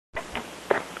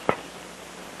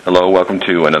Hello, welcome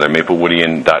to another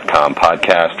MapleWoodian.com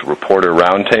podcast reporter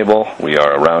roundtable. We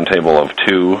are a roundtable of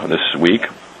two this week,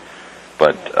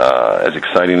 but as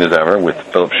exciting as ever with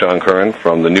Philip Sean Curran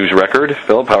from the News Record.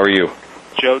 Philip, how are you?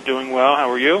 Joe, doing well. How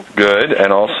are you? Good,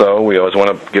 and also we always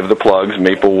want to give the plugs,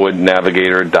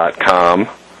 MaplewoodNavigator.com.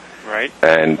 Right.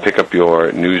 And pick up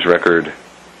your News Record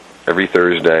every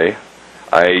Thursday.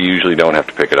 I usually don't have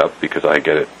to pick it up because I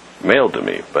get it mailed to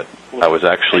me, but I was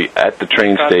actually at the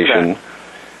train station.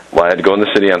 Well, I had to go in the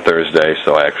city on Thursday,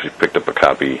 so I actually picked up a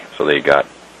copy, so they got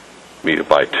me to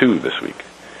buy two this week.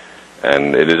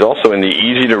 And it is also in the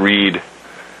easy-to-read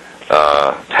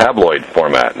tabloid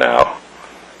format now.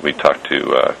 We talked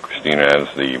to Christina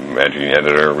as the managing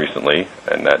editor recently,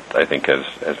 and that, I think, has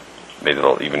made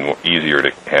it even more easier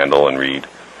to handle and read.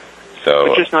 So,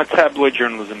 but just not tabloid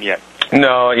journalism yet.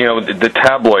 No, the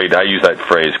tabloid, I use that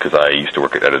phrase because I used to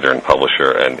work at editor and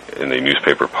publisher, and in the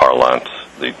newspaper parlance,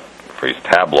 the phrase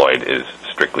tabloid is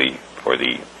strictly for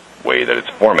the way that it's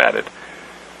formatted,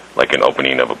 like an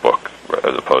opening of a book,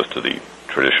 as opposed to the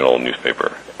traditional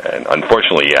newspaper. And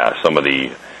unfortunately, some of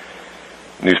the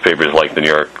newspapers like the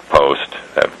New York Post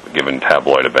have given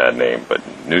tabloid a bad name, but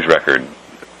News Record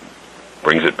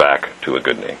brings it back to a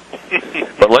good name.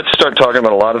 But let's start talking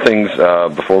about a lot of things.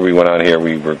 Before we went on here,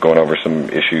 we were going over some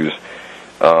issues.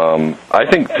 I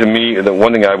think, to me, the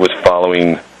one thing I was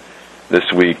following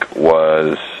this week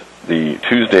was the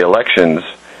Tuesday elections,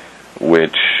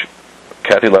 which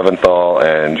Kathy Leventhal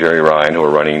and Jerry Ryan, who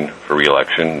are running for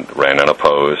re-election, ran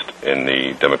unopposed in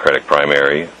the Democratic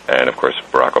primary, and of course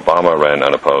Barack Obama ran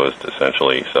unopposed,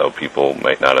 essentially, so people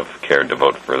might not have cared to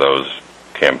vote for those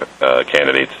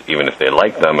candidates, even if they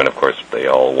liked them, and of course they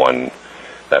all won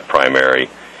that primary.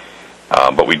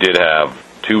 But we did have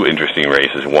two interesting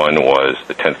races. One was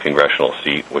the 10th congressional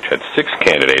seat, which had 6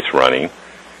 candidates running,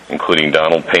 including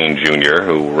Donald Payne Jr.,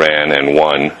 who ran and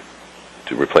won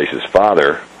to replace his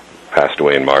father, passed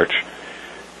away in March,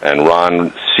 and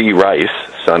Ron C. Rice,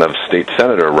 son of State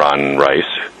Senator Ron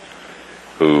Rice,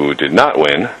 who did not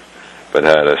win, but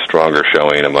had a stronger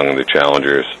showing among the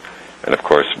challengers. And, of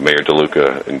course, Mayor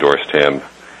DeLuca endorsed him.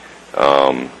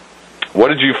 What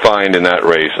did you find in that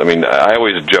race? I mean, I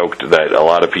always joked that a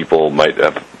lot of people might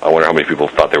have, I wonder how many people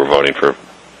thought they were voting for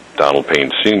Donald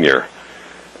Payne Sr.,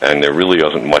 and there really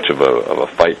wasn't much of a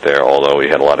fight there, although he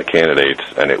had a lot of candidates.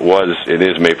 And it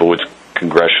is Maplewood's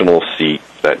congressional seat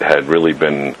that had really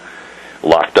been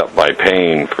locked up by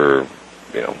Payne for,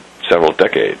 several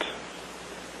decades.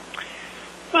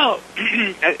 Well,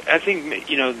 I think,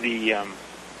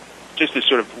 just to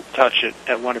sort of touch it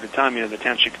at one at a time, the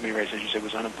Township Committee race, as you said,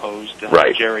 was unopposed.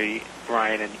 Right. Jerry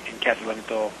Ryan and Kathy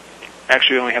Leventhal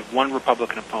actually only have one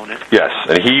Republican opponent. Yes,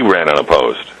 and he ran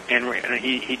unopposed. And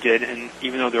he did, and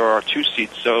even though there are 2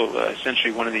 seats, so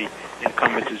essentially one of the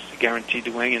incumbents is guaranteed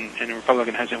to win, and the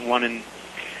Republican hasn't won in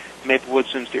Maplewood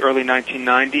since the early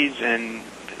 1990s, and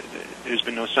there's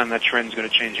been no sign that trend is going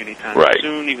to change anytime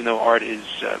soon, even though Art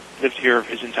has lived here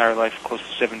his entire life, close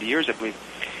to 70 years, I believe.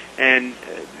 And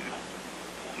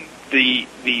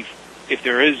if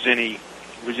there is any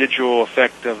residual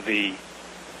effect of the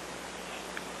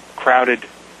crowded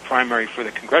primary for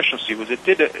the congressional seat, was it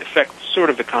did affect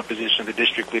sort of the composition of the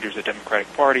district leaders of the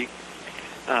Democratic Party.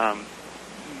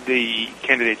 The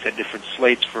candidates had different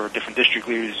slates for different district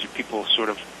leaders, people sort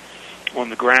of on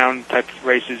the ground type of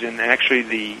races, and actually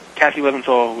the Kathy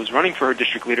Leventhal was running for her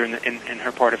district leader in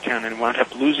her part of town and wound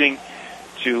up losing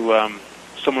to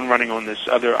someone running on this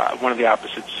other one of the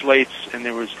opposite slates, and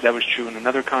that was true in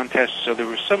another contest. So there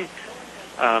were some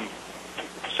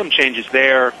changes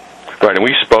there. Right, and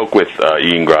we spoke with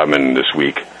Ian Grobman this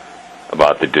week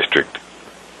about the district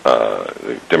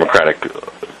Democratic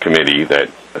committee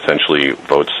that essentially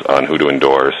votes on who to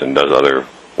endorse and does other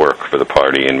work for the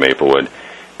party in Maplewood.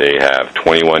 They have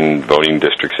 21 voting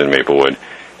districts in Maplewood,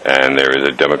 and there is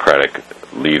a Democratic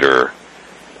leader.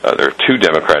 There are 2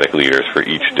 Democratic leaders for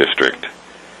each district.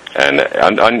 And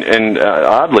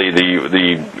oddly,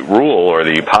 the rule or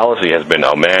the policy has been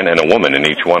a man and a woman in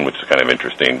each one, which is kind of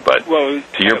interesting. But to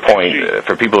your point,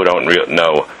 for people who don't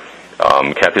know,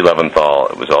 Kathy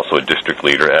Leventhal was also a district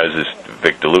leader, as is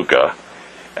Vic DeLuca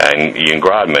and Ian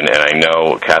Grodman. And I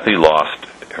know Kathy lost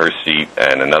her seat,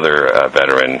 and another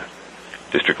veteran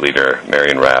district leader,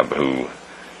 Marion Rabb, who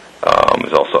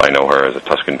is also, I know her as a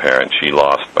Tuscan parent, she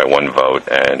lost by 1 vote.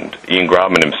 And Ian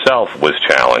Grodman himself was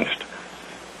challenged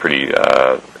pretty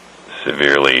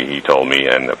severely, he told me,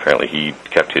 and apparently he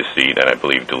kept his seat, and I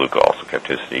believe DeLuca also kept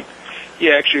his seat.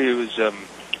 Yeah, actually, it was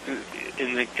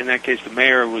in that case, the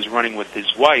mayor was running with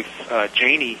his wife,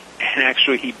 Janie, and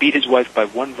actually he beat his wife by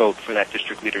 1 vote for that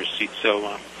district leader's seat.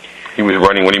 So He was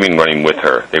running. What do you mean running with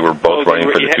her? They were both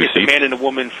running for the two It's a seats. man and a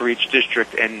woman for each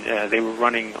district, and they were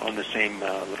running on the same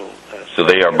little. So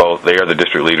they are both. They are the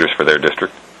district leaders for their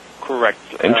district. Correct.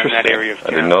 Interesting. In that area of town.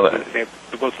 I didn't know that. They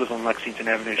both live on Lexington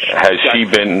Avenue. Has she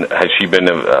been Has she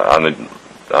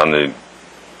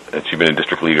been a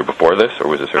district leader before this, or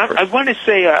was this her first? I want to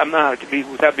say I'm not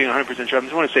without being 100% sure. I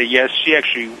just want to say yes. She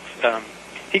actually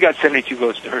he got 72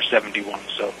 votes to her 71.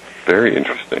 So very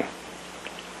interesting.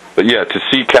 But yeah, to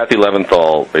see Kathy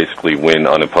Leventhal basically win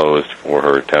unopposed for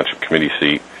her township committee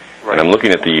seat, right. And I'm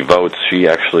looking at the votes. She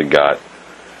actually got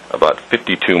about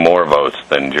 52 more votes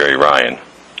than Jerry Ryan,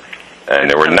 and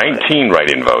there were 19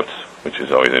 write-in votes, which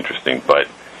is always interesting. But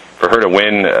for her to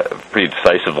win pretty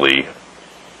decisively,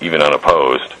 even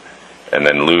unopposed, and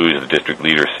then lose the district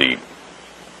leader seat,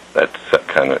 that's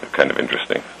kind of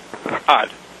interesting.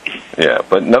 Odd. Yeah,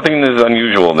 but nothing is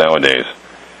unusual nowadays.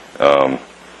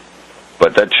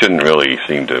 But that shouldn't really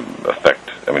seem to affect.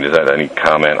 I mean, is that any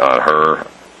comment on her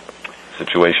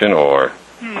situation, or?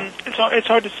 It's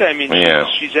hard to say. I mean, yeah.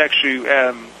 she's actually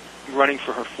running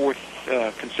for her fourth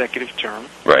consecutive term.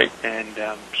 Right. And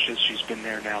she's been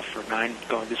there now for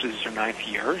this is her 9th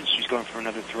year, and she's going for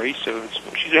another 3. So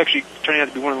she's actually turning out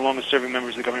to be one of the longest-serving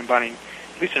members of the governing body,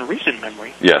 at least in recent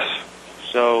memory. Yes.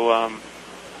 So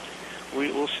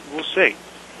we'll see.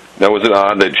 Now, was it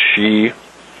odd that she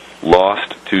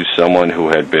lost to someone who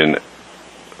had been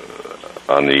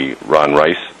on the Ron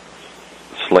Rice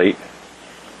slate?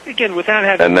 Again, without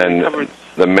having and then covered,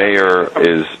 the mayor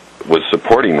was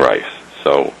supporting Rice.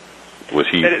 So was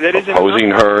he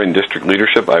opposing her in district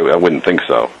leadership? I wouldn't think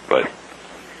so. But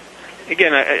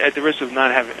again, at the risk of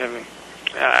not having,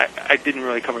 I didn't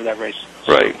really cover that race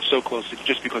so closely,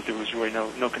 just because there was really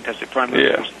no contested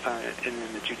primaries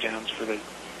in the two towns in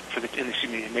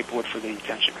Maplewood for the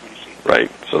township committee seat.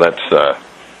 Right. So that's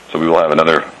so we will have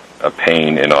another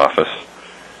Payne in office,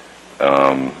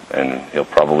 and he'll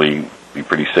probably be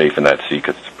pretty safe in that seat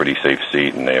because it's a pretty safe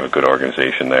seat, and they have a good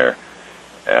organization there,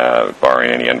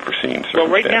 barring any unforeseen circumstances. Well,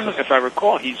 right now, if I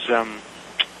recall, he's a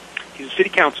city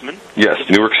councilman. Yes,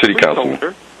 Newark City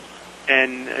Councilman.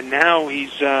 And now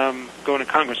he's going to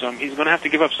Congress. So he's going to have to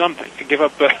give up something. Give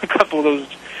up a couple of those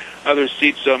other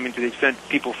seats. So I mean, to the extent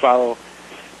people follow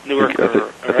Newark, I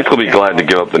think he'll be glad to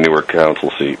give up the Newark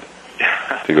council seat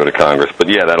to go to Congress. But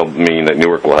yeah, that'll mean that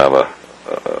Newark will have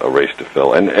a race to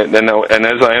fill. And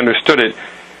as I understood it,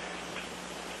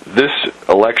 this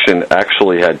election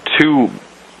actually had 2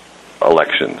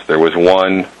 elections. There was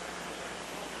one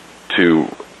to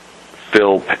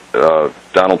fill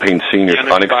Donald Payne Sr.'s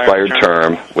unexpired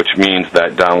term, which means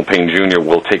that Donald Payne Jr.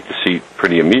 will take the seat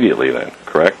pretty immediately then,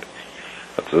 correct?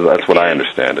 That's what I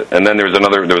understand it. And then there was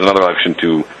another election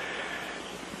to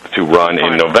run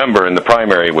in November in the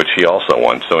primary, which he also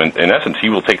won. So in essence, he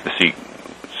will take the seat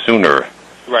sooner.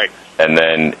 Right. And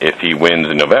then if he wins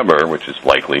in November, which is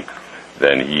likely,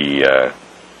 then he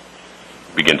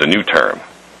begins a new term.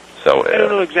 So I don't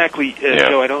know exactly,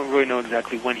 Joe. I don't really know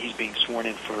exactly when he's being sworn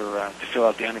in for to fill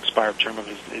out the unexpired term of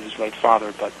his late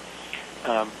father. But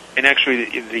and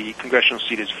actually, the congressional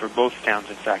seat is for both towns.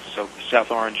 In fact, so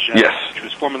South Orange, which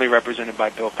was formerly represented by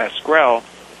Bill Pascrell.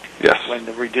 Yes. When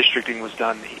the redistricting was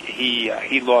done,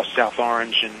 he lost South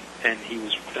Orange, and he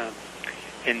was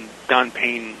and Don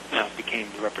Payne became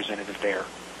the representative there.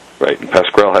 Right. And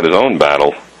Pascrell had his own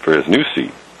battle for his new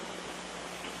seat,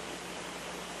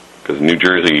 because New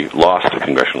Jersey lost a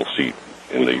congressional seat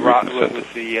in the recent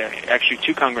census. With actually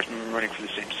 2 congressmen running for the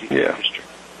same seat in the district.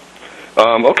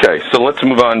 Okay, so let's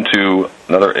move on to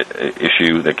another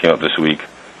issue that came up this week.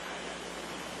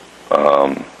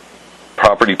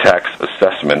 Property tax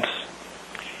assessments.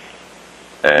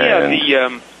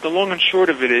 And the long and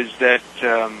short of it is that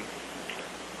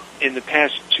in the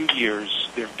past 2 years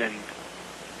there have been,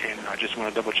 and I just want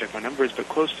to double check my numbers, but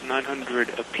close to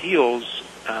 900 appeals.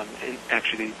 And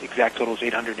actually, the exact total is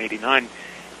 889.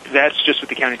 That's just with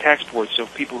the county tax board. So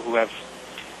people who have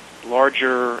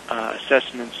larger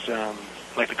assessments,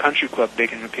 like the country club, they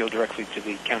can appeal directly to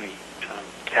the county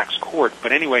tax court.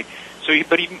 But anyway,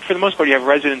 but even, for the most part, you have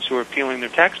residents who are appealing their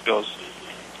tax bills,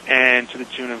 and to the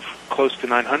tune of close to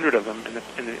 900 of them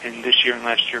in this year and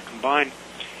last year combined.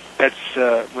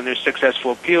 That's when there's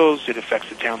successful appeals, it affects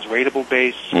the town's rateable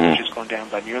base, which has gone down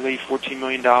by nearly $14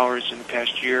 million in the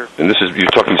past year. And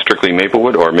you're talking strictly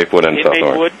Maplewood or Maplewood and South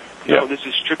Maplewood. Orange? No, this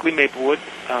is strictly Maplewood.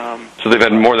 So they've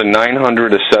had more than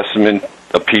 900 assessment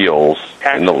appeals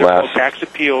in the last tax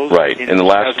appeals in the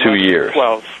last 2 years.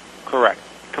 12, correct,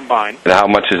 combined. And how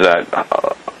much is that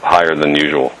higher than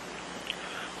usual?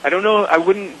 I don't know. I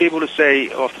wouldn't be able to say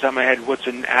off the top of my head what's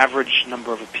an average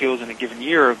number of appeals in a given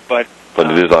year, but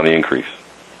it is on the increase.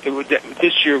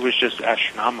 This year was just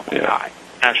astronomically high.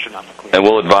 Astronomically. And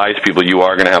we'll advise people you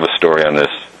are going to have a story on this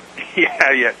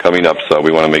coming up, so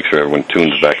we want to make sure everyone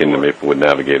tunes back into Maplewood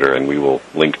Navigator, and we will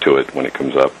link to it when it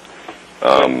comes up.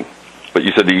 But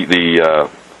you said the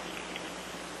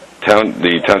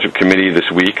township committee this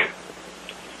week,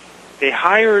 they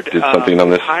hired did something on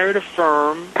this? Hired a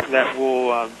firm that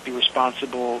will be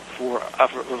responsible for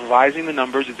revising the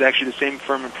numbers. It's actually the same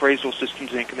firm, Appraisal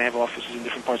Systems Inc., and they have offices in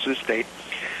different parts of the state.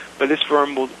 But this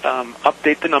firm will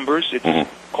update the numbers. It's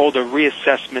called a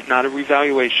reassessment, not a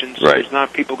revaluation. So there's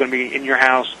not people going to be in your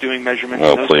house doing measurements.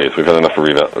 Oh, please. We've had enough of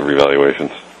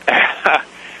revaluations.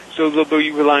 So they'll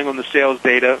be relying on the sales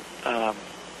data to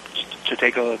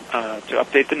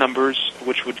update the numbers,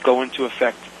 which would go into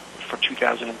effect for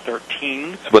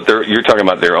 2013. But you're talking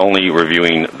about they're only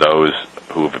reviewing those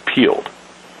who have appealed.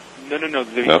 No.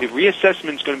 The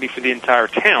reassessment is going to be for the entire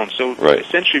town. So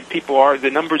essentially, the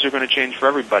numbers are going to change for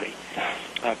everybody.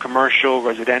 Commercial,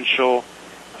 residential,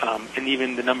 and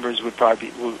even the numbers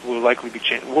will likely be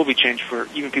changed for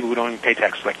even people who don't even pay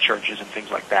taxes, like churches and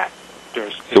things like that.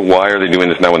 So why are they doing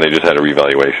this now when they just had a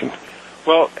revaluation?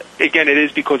 Well, again, it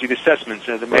is because of the assessments.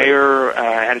 The mayor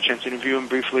had a chance to interview him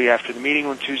briefly after the meeting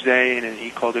on Tuesday, and he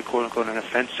called it, quote-unquote, an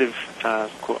offensive,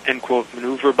 end-quote,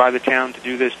 maneuver by the town to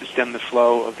do this, to stem the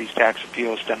flow of these tax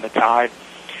appeals, stem the tide.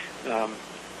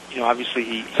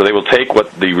 Obviously So they will take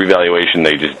what the revaluation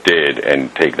they just did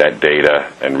and take that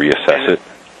data and reassess it?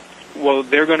 Well,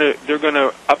 they're going to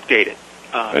update it.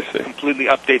 I see. Completely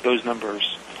update those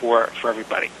numbers for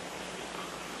everybody.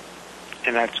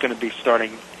 And that's going to be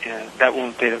starting.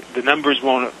 The numbers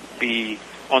won't be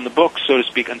on the books, so to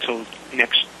speak, until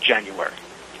next January.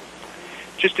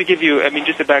 Just to give you,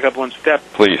 just to back up one step.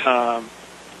 Please.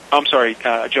 I'm sorry,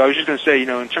 Joe. I was just going to say,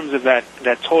 in terms of that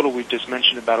total we just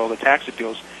mentioned about all the tax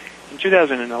appeals, in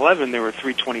 2011 there were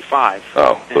 325.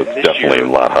 Oh, so it's definitely a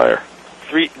lot higher.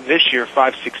 This year,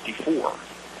 564.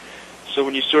 So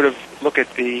when you sort of look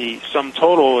at the sum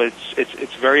total,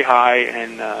 it's very high,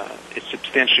 and it's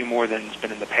substantially more than it's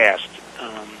been in the past.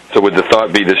 So would the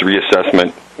thought be this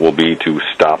reassessment will be to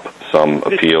stop some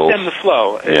appeals? Stem the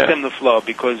flow. Stem the flow,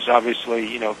 because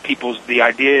obviously, the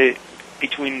idea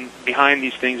behind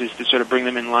these things is to sort of bring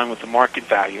them in line with the market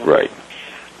value. Right.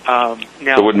 Now,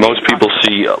 so would most people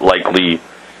see likely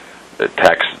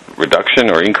tax reduction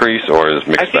or increase, or is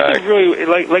mixed bag? I think it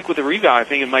really, like with the reval, I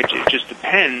think it might just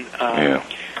depend.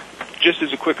 Just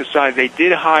as a quick aside, they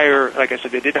did hire, like I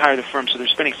said, the firm, so they're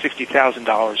spending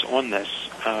 $60,000 on this.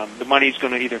 The money's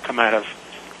going to either come out of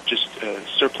just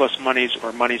surplus monies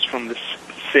or monies from the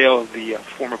sale of the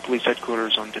former police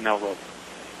headquarters on Donnell Road.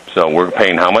 So we're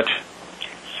paying how much?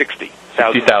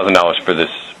 $60,000 for this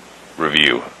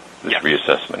review,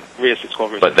 reassessment. It's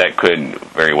called reassessment. But that could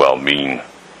very well mean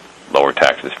lower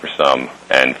taxes for some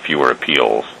and fewer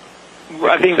appeals.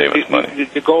 I think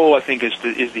the goal, I think, is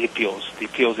the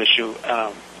appeals issue,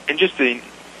 and just to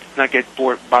not get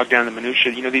bogged down in the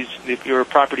minutia. Your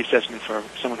property assessment for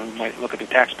someone who might look at the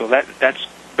tax bill, that's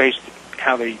based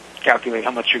how they calculate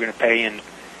how much you're going to pay in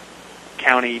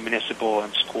county, municipal,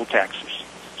 and school taxes.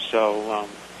 So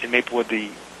in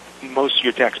Maplewood, most of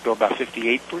your tax bill, about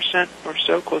 58% or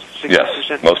so, close to 60%.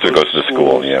 Yes, most of it goes to the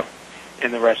school. Yeah,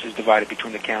 and the rest is divided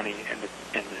between the county and the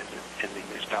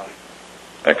municipality.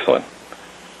 Excellent.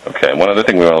 Okay, one other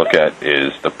thing we want to look at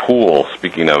is the pool.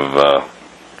 Speaking of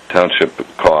township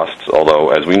costs, although,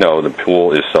 as we know, the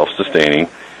pool is self-sustaining.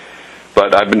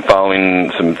 But I've been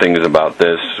following some things about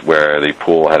this where the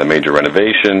pool had a major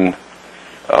renovation.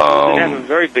 It had a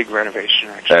very big renovation,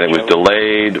 actually. And it was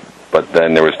delayed, but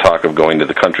then there was talk of going to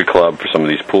the country club for some of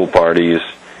these pool parties.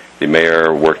 The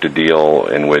mayor worked a deal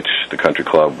in which the country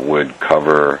club would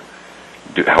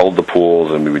hold the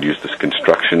pools, and we would use this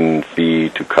construction fee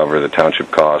to cover the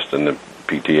township cost, and the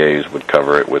PTAs would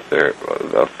cover it with their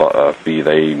fee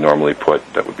they normally put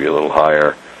that would be a little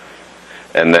higher.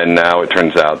 And then now it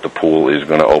turns out the pool is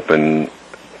going to open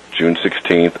June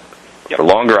 16th for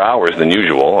longer hours than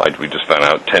usual. We just found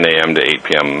out 10 a.m. to 8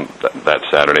 p.m. that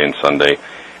Saturday and Sunday.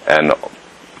 And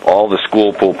all the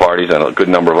school pool parties and a good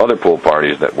number of other pool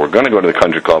parties that were going to go to the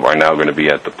country club are now going to be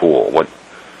at the pool. What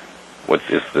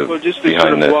is the just to behind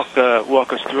sort of this?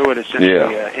 walk us through it,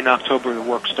 essentially, in October the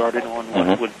work started on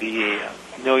what would be a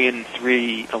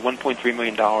 $1.3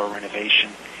 million renovation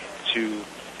to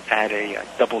add a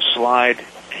double slide,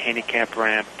 handicap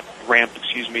ramp,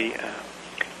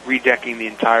 redecking the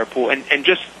entire pool. And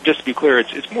just to be clear,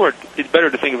 it's better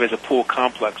to think of it as a pool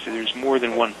complex. There's more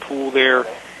than one pool there.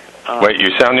 Wait,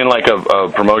 you're sounding like a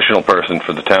promotional person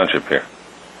for the township here.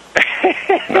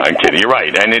 No, I'm kidding. You're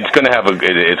right, and it's going to have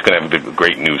the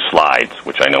great new slides,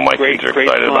 which I know my kids are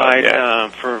excited about. Yeah.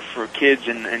 For kids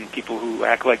and people who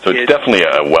act like so kids. It's definitely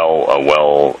a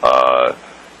well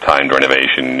timed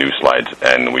renovation, new slides,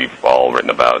 and we've all written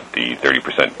about the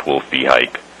 30% pool fee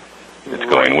hike that's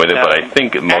going with it. But I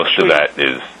think most of that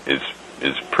is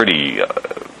pretty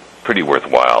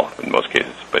worthwhile in most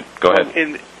cases. But go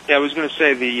ahead. I was going to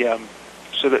say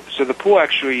so the pool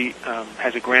actually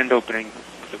has a grand opening,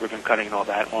 the ribbon cutting and all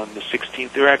that, on the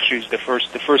 16th. They're actually the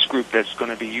first group that's going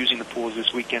to be using the pools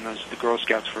this weekend. Those the Girl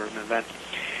Scouts for an event.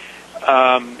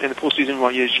 And the pool season,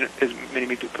 as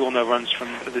many people know, runs from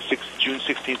June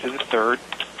 16th to the 3rd.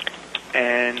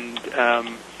 And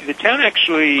the town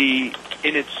actually,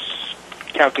 in its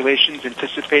calculations,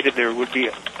 anticipated there would be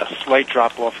a slight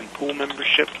drop-off in pool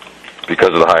membership. Because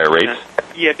of the higher rates?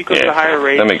 Because of the higher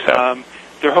rates. That makes sense.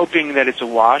 They're hoping that it's a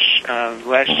wash.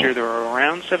 Last year there were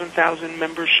around 7,000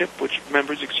 members, which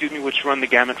run the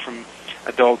gamut from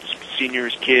adults,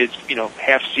 seniors, kids,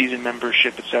 half-season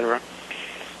membership, etc.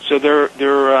 So they're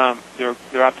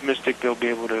optimistic they'll be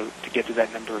able to get to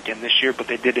that number again this year, but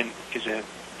they didn't,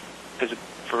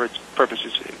 for its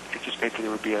purposes, anticipate that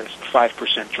there would be a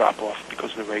 5% drop-off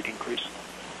because of the rate increase.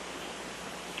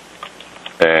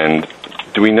 And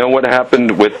do we know what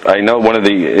happened with, I know one of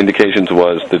the indications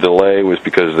was the delay was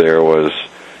because there was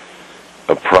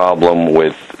a problem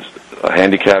with a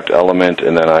handicapped element,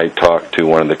 and then I talked to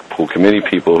one of the pool committee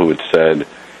people who had said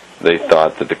they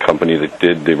thought that the company that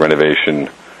did the renovation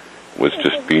was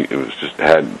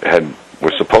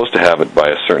was supposed to have it by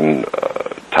a certain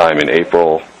time in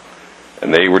April,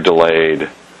 and they were delayed.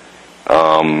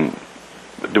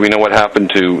 Do we know what happened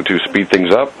to speed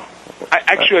things up?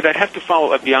 I'd have to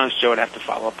follow up. To be honest, Joe, I'd have to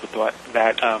follow up with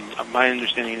that. My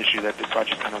understanding initially that the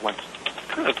project kind of went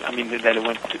that it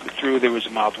went through. There was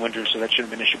a mild winter, so that shouldn't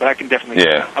have been an issue. But I can definitely.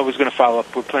 Yeah. I was going to follow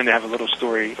up. We're planning to have a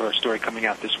story coming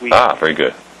out this week. Ah, very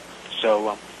good.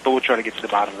 So, but we'll try to get to the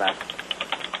bottom of that.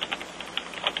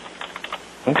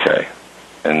 Okay,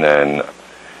 and then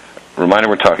reminder: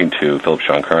 we're talking to Philip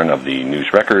Sean-Kern of the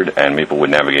News Record and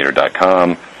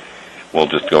MaplewoodNavigator.com. We'll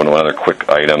just go into another quick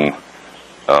item.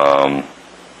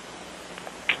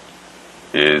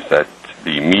 Is that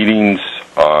the meetings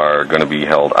are going to be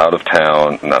held out of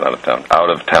town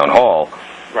hall.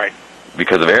 Right.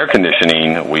 Because of air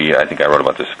conditioning, I think I wrote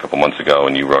about this a couple months ago,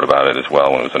 and you wrote about it as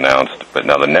well when it was announced. But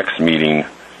now the next meeting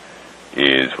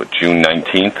is, June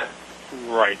 19th?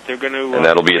 Right. They're going to... and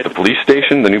that'll be at the police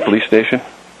station, the new police station?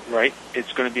 Right.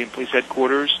 It's going to be in police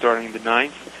headquarters starting the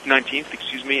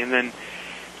 19th, and then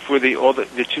for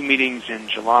the two meetings in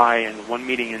July and one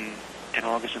meeting in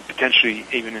August and potentially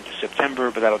even into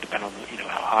September, but that'll depend on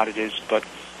how hot it is. But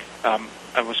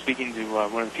I was speaking to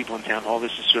one of the people in town hall.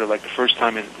 This is sort of like the first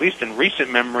time, at least in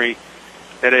recent memory,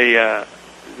 that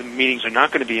the meetings are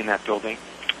not going to be in that building.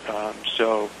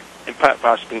 And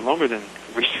possibly longer than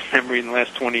recent memory in the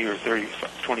last 20 or 30,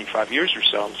 25 years or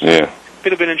so. Yeah.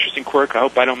 Bit of an interesting quirk. I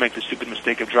hope I don't make the stupid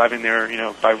mistake of driving there,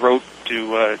 by road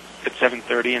to at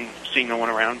 7:30 and seeing no one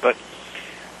around. But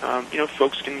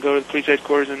folks can go to the police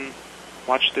headquarters and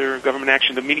watch their government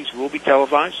action. The meetings will be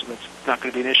televised, so that's not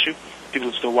going to be an issue. People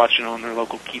will still watch it on their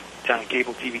local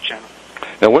cable TV channel.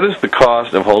 Now, what is the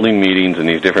cost of holding meetings in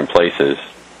these different places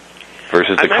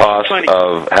versus the cost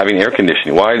of having air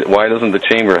conditioning? Why doesn't the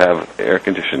chamber have air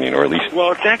conditioning, or at least?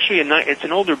 Well, it's actually it's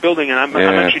an older building, and I'm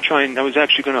actually trying. I was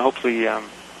actually going to hopefully,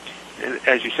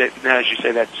 as you say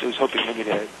that, I was hoping maybe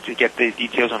to get the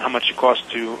details on how much it costs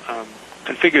to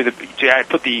configure to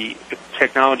put the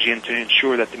technology in to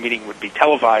ensure that the meeting would be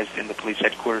televised in the police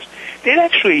headquarters. They'd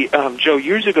actually, Joe,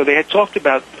 years ago, they had talked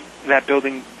about that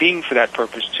building being for that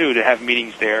purpose too, to have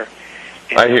meetings there.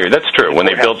 I hear that's true. When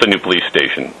they built the new police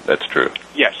station, that's true.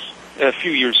 Yes, a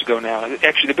few years ago now.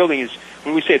 Actually, the building is,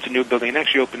 when we say it's a new building, it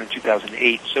actually opened in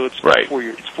 2008, so it's right. 4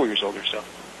 years. It's 4 years old or so.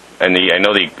 And I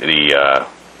know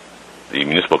the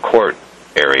municipal court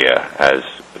area has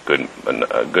a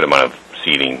good amount of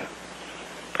seating,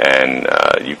 and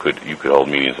you could hold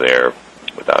meetings there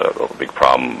without a big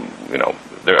problem.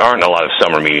 There aren't a lot of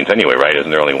summer meetings anyway, right?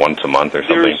 Isn't there only once a month or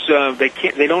something?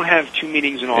 They don't have 2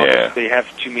 meetings in August. Yeah. They have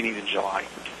 2 meetings in July.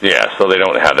 Yeah, so they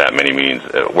don't have that many meetings.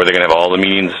 Were they going to have all the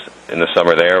meetings in the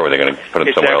summer there, or were they going to put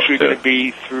them somewhere else too? It's actually going to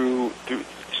be through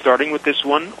starting with this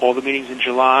one, all the meetings in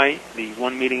July, the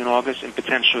one meeting in August, and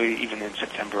potentially even in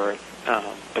September.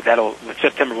 But the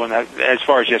September one, as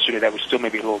far as yesterday, that was still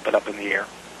maybe a little bit up in the air.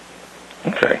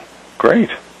 Okay,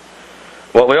 great.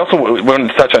 Well, we also wanted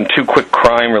to touch on 2 quick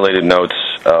crime-related notes.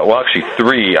 Actually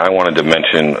 3 I wanted to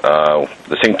mention.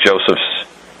 The St. Joseph's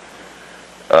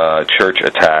church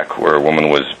attack, where a woman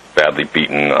was badly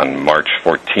beaten on March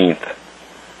 14th.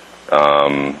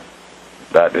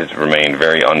 That has remained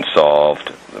very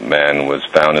unsolved. The man was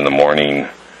found in the morning.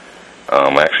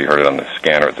 I actually heard it on the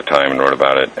scanner at the time and wrote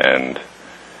about it, and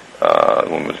the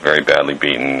woman was very badly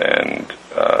beaten, and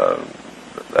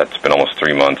that's been almost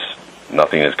 3 months.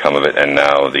 Nothing has come of it, and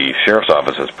now the sheriff's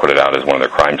office has put it out as one of their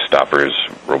Crime Stoppers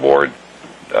reward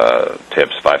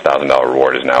tips. $5,000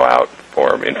 reward is now out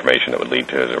for information that would lead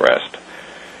to his arrest.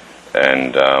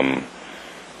 And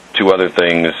two other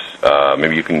things,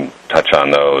 maybe you can touch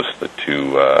on those, the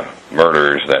two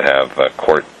murders that have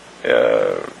court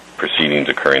proceedings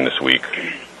occurring this week.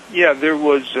 Yeah, there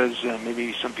was, as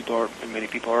maybe many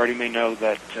people already may know,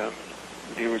 that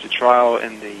there was a trial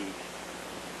in the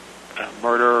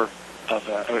murder of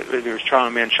there was a trial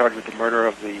of a man charged with the murder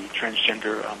of the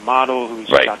transgender model who was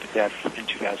shot to death in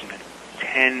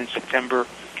 2010 in September.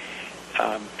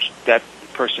 That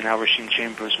person, Alrashim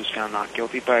Chambers, was found not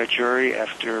guilty by a jury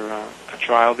after a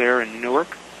trial there in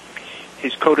Newark.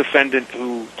 His co-defendant,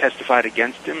 who testified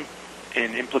against him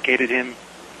and implicated him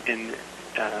in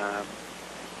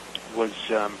was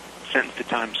sentenced to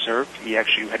time served. He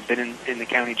actually had been in the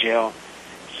county jail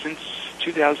since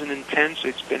 2010, so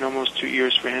it's been almost 2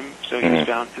 years for him. So he was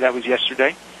found. That was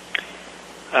yesterday,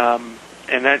 and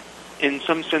that, in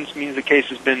some sense, means the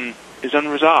case is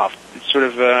unresolved. It's sort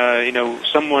of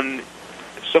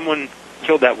someone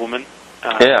killed that woman.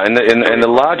 And the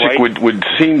logic would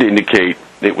seem to indicate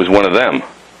it was one of them,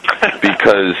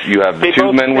 because you have the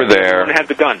two men were there. One had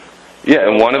the gun. Yeah,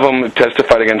 and one of them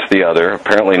testified against the other,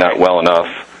 apparently not well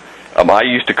enough. I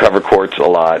used to cover courts a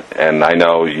lot, and I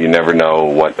know you never know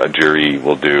what a jury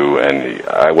will do, and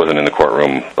I wasn't in the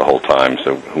courtroom the whole time,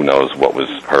 so who knows what was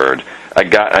heard.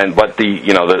 But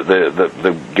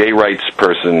the gay rights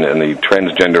person and the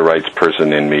transgender rights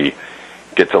person in me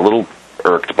gets a little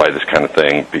irked by this kind of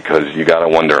thing, because you got to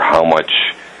wonder how much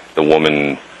the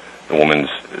woman's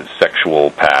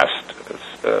sexual past,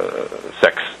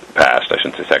 sex past, I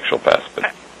shouldn't say sexual past,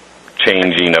 but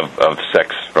changing of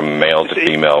sex from male to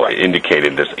female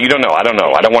indicated this. You don't know. I don't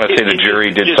know. I don't want to say the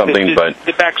jury did something, but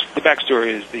the backstory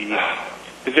is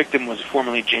the victim was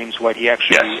formerly James White. He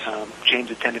actually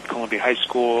James attended Columbia High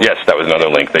School. Yes, that was another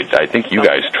link. I think you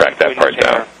guys tracked that part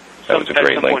down. That was a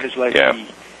great link. At some point in his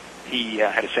life, he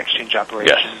had a sex change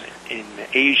operation in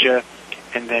Asia,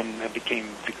 and then became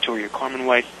Victoria Carmen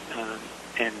White,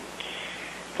 and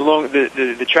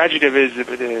the tragedy of it is that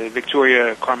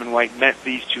Victoria Carmen White met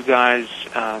these two guys.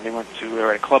 They were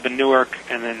at a club in Newark,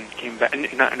 and then came back.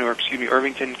 Not Newark,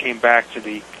 Irvington. Came back to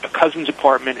a cousin's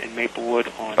apartment in Maplewood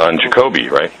on Jacoby,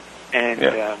 right? And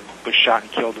was shot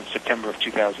and killed in September of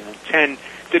 2010.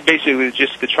 Basically,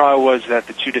 just the trial was that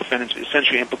the two defendants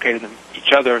essentially implicated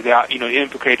each other.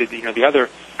 Implicated the other.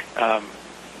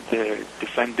 The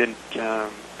defendant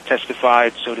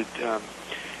testified. So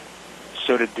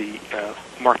did the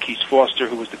Marquise Foster,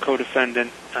 who was the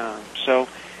co-defendant. So,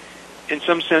 in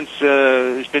some sense,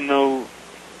 there's been no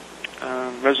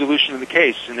resolution of the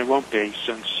case, and there won't be,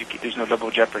 since there's no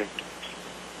double jeopardy.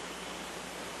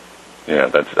 Yeah,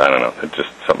 I don't know. It's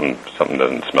just something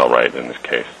doesn't smell right in this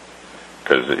case,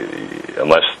 because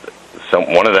unless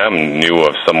one of them knew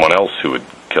of someone else who had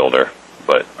killed her,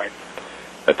 but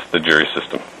that's the jury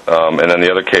system. And then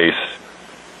the other case.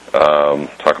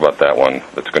 Talk about that one.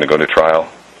 That's going to go to trial.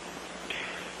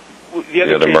 Well,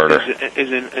 the other murder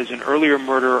is an earlier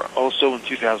murder, also in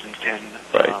 2010.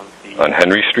 Right. On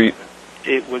Henry Street.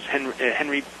 It was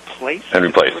Henry Place.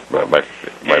 Henry Place.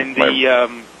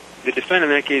 The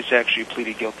defendant in that case actually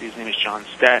pleaded guilty. His name is John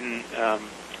Staton.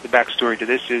 The backstory to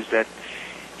this is that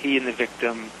he and the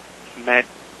victim met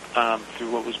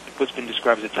through what's been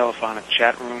described as a telephonic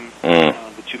chat room.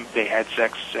 They had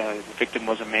sex. The victim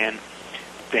was a man.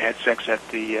 They had sex at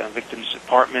the victim's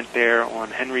apartment there on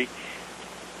Henry.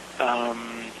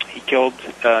 He killed,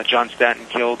 John Staton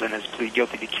killed, and has pleaded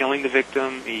guilty to killing the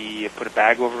victim. He put a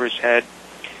bag over his head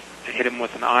and hit him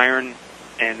with an iron.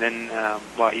 And then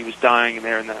while he was dying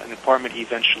there in the apartment,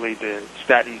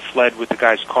 Staton fled with the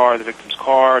guy's car, the victim's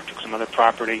car, took some other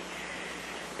property.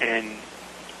 And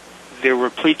there were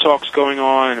plea talks going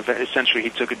on, and essentially he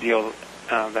took a deal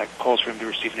that calls for him to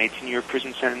receive an 18-year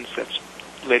prison sentence. That's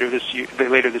later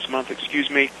this month.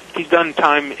 He's done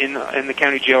time in the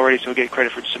county jail already, so he'll get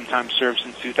credit for some time served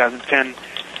since 2010.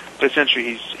 But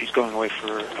essentially, he's going away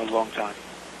for a long time.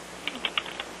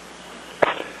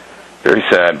 Very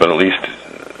sad, but at least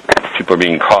people are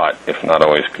being caught, if not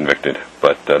always convicted.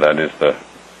 But that is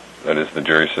the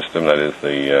jury system. That is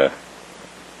the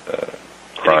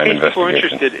crime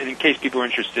investigation. In case people are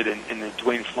interested in the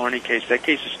Dwayne Flarney case, that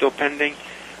case is still pending.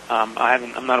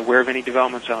 I'm not aware of any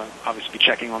developments. I'll obviously be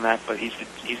checking on that, but he's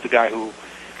the guy who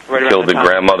Right killed the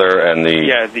grandmother and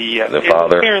the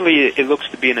father. Apparently, it looks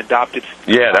to be an adopted.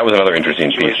 Yeah, that was another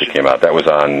interesting piece that came out. That was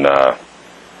on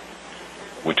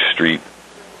which street?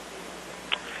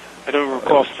 I don't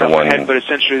recall off the top of my head, but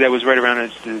essentially that was right around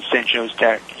as the St. Joe's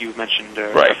attack you mentioned,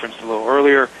 referenced a little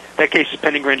earlier. That case is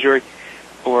pending grand jury,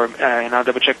 and I'll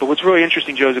double check. But what's really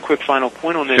interesting, Joe, is a quick final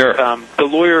point on this. Sure. The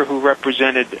lawyer who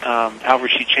represented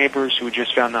Alfred C. Chambers, who was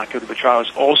just found not guilty of the trial,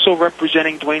 is also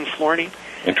representing Dwayne Flourney.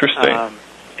 Interesting.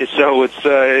 So it's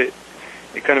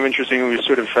kind of interesting. We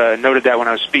sort of noted that when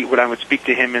I would speak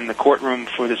to him in the courtroom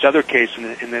for this other case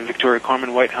in the Victoria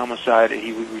Carmen White homicide,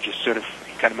 he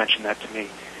kind of mentioned that to me.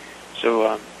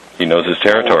 So he knows his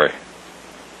territory.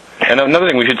 And another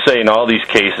thing we should say, in all these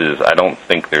cases, I don't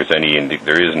think there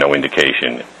is no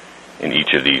indication in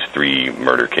each of these three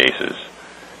murder cases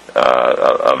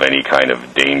of any kind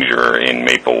of danger in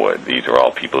Maplewood. These are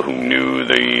all people who knew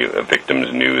the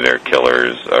victims, knew their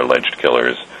killers, or alleged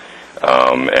killers,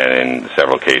 and in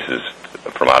several cases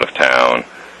from out of town.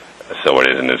 So it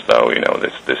isn't as though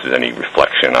this is any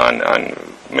reflection on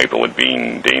Maplewood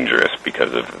being dangerous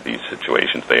because of these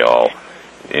situations. They all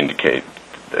indicate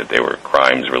that they were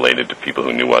crimes related to people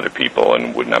who knew other people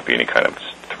and would not be any kind of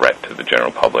threat to the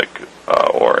general public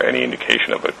or any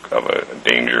indication of a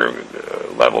danger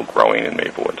level growing in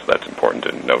Maplewood. So that's important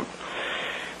to note.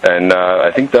 And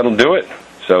I think that'll do it.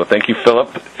 So thank you,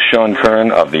 Philip. Sean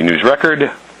Kern of the News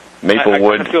Record,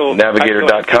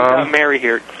 MaplewoodNavigator.com. I feel without Mary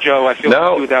here, Joe. I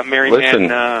feel without Mary. Listen,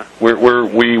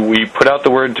 we put out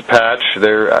the word to Patch.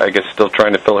 They're, I guess, still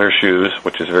trying to fill her shoes,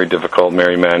 which is very difficult.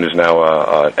 Mary Mann is now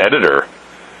an editor.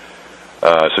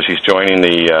 So she's joining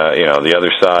the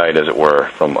other side, as it were,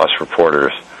 from us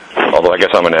reporters. Although I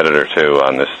guess I'm an editor too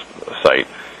on this site.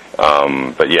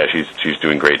 But yeah, she's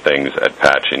doing great things at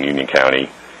Patch in Union County,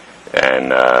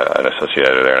 and an associate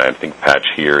editor. And I think Patch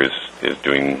here is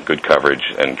doing good coverage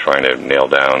and trying to nail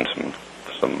down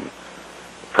some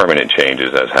permanent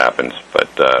changes as happens.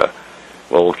 But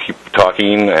we'll keep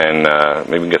talking, and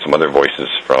maybe we can get some other voices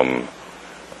from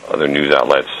other news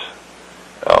outlets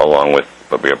along with.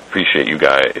 But we appreciate you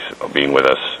guys being with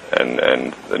us,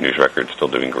 and the News Record still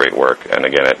doing great work. And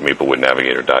again, at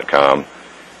MaplewoodNavigator.com.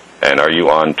 And are you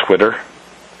on Twitter?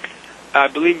 I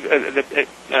believe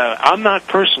I'm not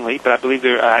personally, but I believe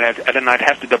I'd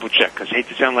have to double check, because I hate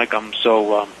to sound like I'm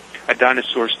a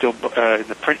dinosaur still in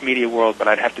the print media world, but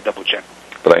I'd have to double check.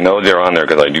 But I know they're on there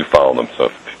because I do follow them. So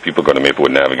if people go to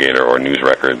Maplewood Navigator or News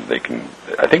Record, they can.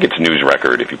 I think it's News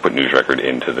Record. If you put News Record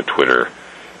into the Twitter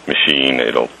machine,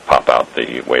 it'll pop out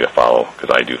the way to follow,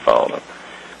 because I do follow them.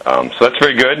 So that's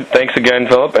very good. Thanks again,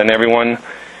 Philip, and everyone.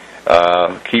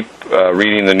 Keep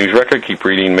reading the News Record. Keep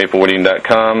reading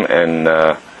Maplewoodian.com,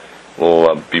 and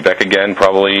we'll be back again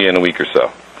probably in a week or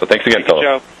so. So thanks again, Philip.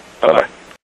 Joe. Bye-bye.